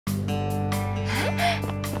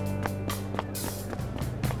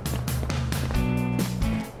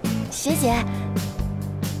学姐，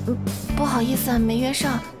不好意思啊，没约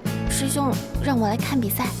上，师兄让我来看比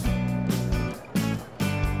赛。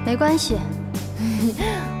没关系，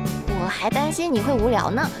我还担心你会无聊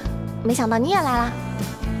呢，没想到你也来啦。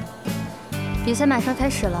比赛马上开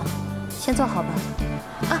始了，先坐好吧。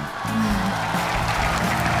啊。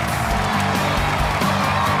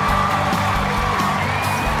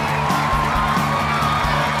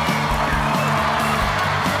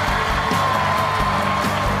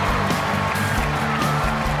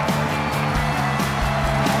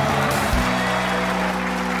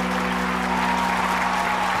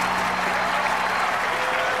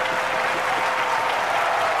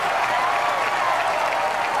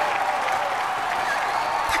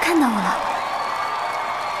 看到我了，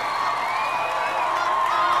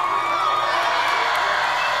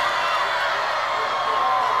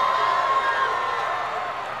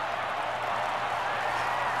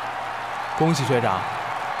恭喜学长，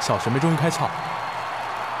小学妹终于开窍，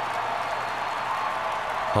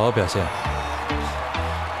好好表现。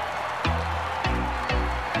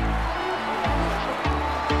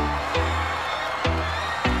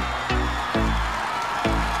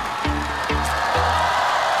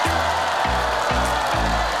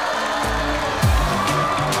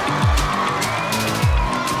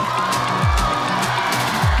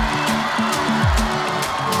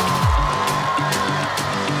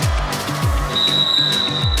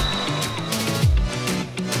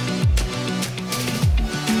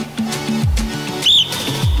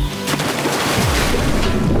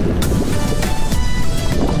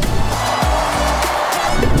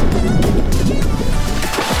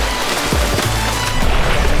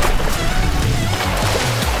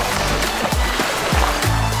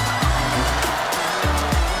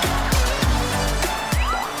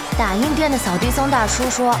 打印店的扫地僧大叔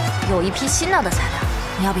说有一批新到的材料，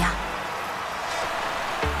你要不要？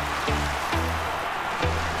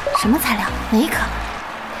什么材料？哪一颗？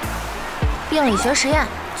病理学实验，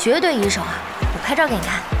绝对一手啊！我拍照给你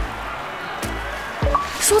看。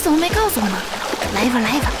叔怎么没告诉我呢？来一份，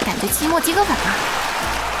来一份，感觉期末及格粉了。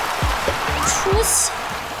出息！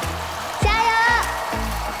加油！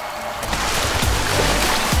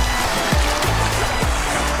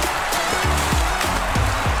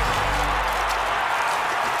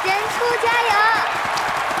 加油！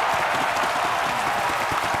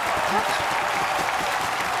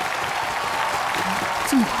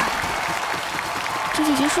这么快，这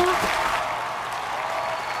就结束了？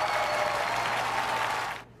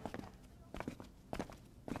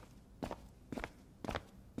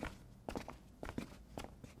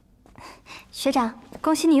学长，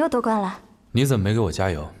恭喜你又夺冠了！你怎么没给我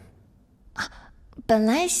加油？啊，本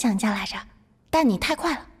来想加来着，但你太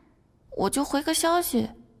快了，我就回个消息。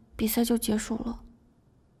 比赛就结束了，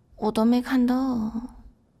我都没看到。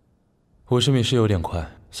50米是有点快，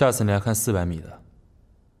下次你来看400米的。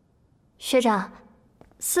学长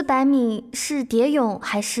，400米是蝶泳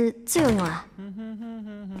还是自由泳啊？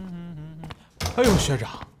哎呦，学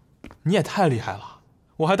长，你也太厉害了！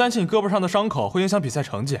我还担心你胳膊上的伤口会影响比赛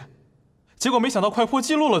成绩，结果没想到快破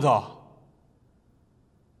纪录了都。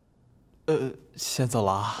先走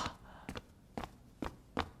了啊。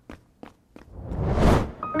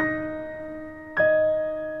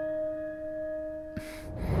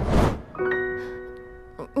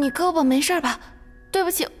 你胳膊没事吧？对不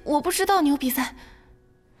起，我不知道你有比赛。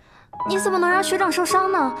你怎么能让学长受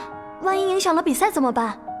伤呢？万一影响了比赛怎么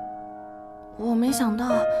办？我没想到，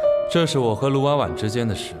这是我和卢婉婉之间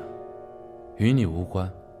的事，与你无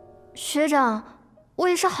关。学长，我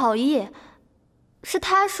也是好意，是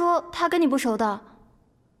他说他跟你不熟的。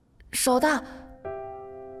熟的，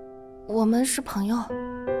我们是朋友。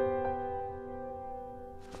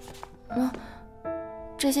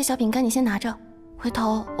这些小饼干你先拿着。 回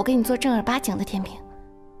头我给你做正儿八经的甜品。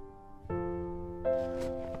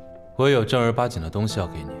我也有正儿八经的东西要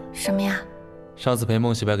给你。什么呀？上次陪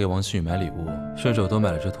孟西白给王希宇买礼物，顺手多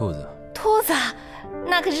买了只兔子。兔子，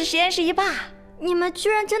那可是实验室一霸。你们居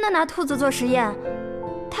然真的拿兔子做实验，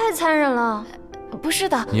太残忍了。不是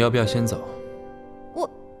的。你要不要先走？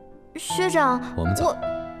学长，我们走。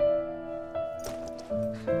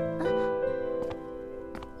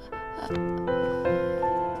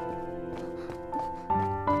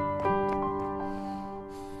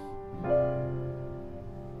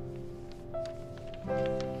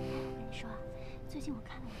最近我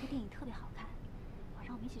看了一部电影，特别好看，晚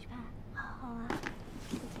上我们一起去看。好啊。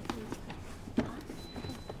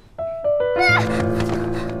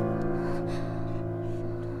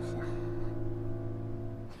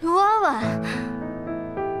卢婉婉，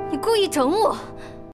你故意整我！